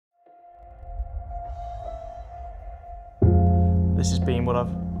This has been what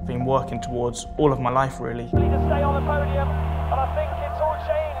I've been working towards all of my life, really. Need to stay on the podium, and I think it's all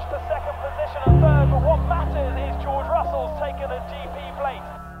changed to second position and third, but what matters is George Russell's taken a GP plate.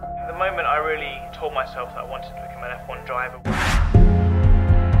 The moment I really told myself that I wanted to become an F1 driver.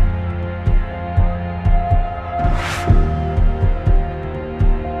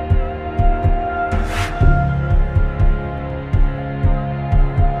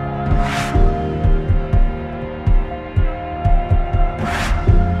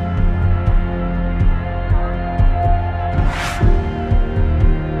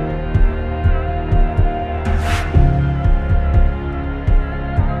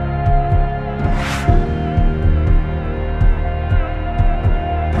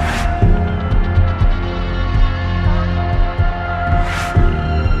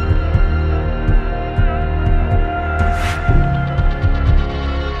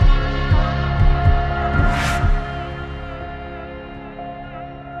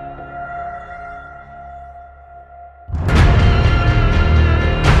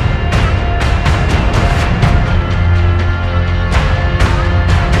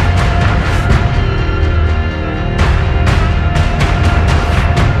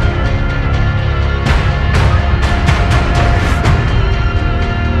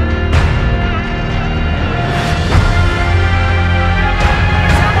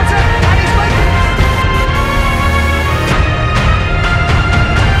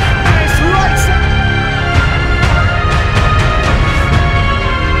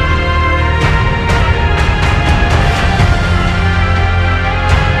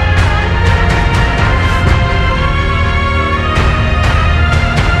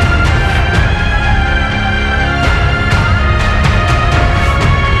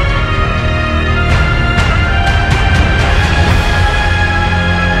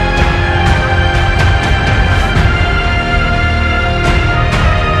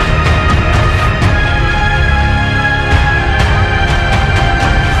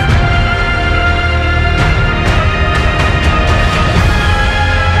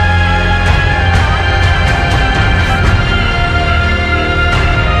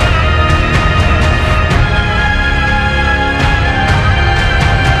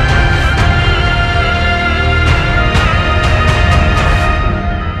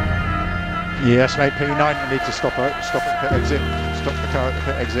 Yes, mate, P9, you need to stop at the pit exit. Stop the car at the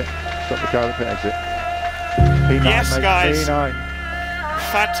pit exit. Stop the car at the pit exit. P9, yes, mate, guys. P9.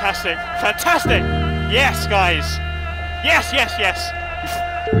 Fantastic, fantastic. Yes, guys. Yes, yes, yes.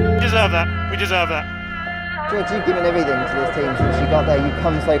 We deserve that. We deserve that. George, you've given everything to this team since you got there. You've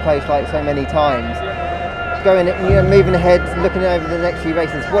come so close like so many times. Going, moving ahead, looking over the next few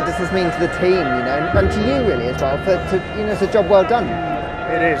races. What does this mean to the team, and to you really as well? It's a job well done.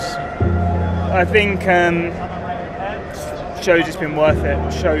 It is. I think shows it's been worth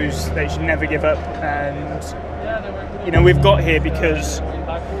it. Shows that you should never give up. And we've got here because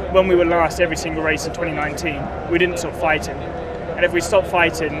when we were last every single race in 2019, we didn't stop fighting. And if we stopped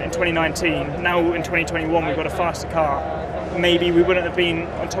fighting in 2019, now in 2021 we've got a faster car. Maybe we wouldn't have been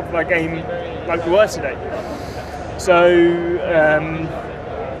on top of our game like we were today. So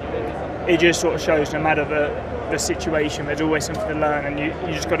it just sort of shows no matter the situation, there's always something to learn, and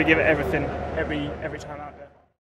you just got to give it everything every time out there.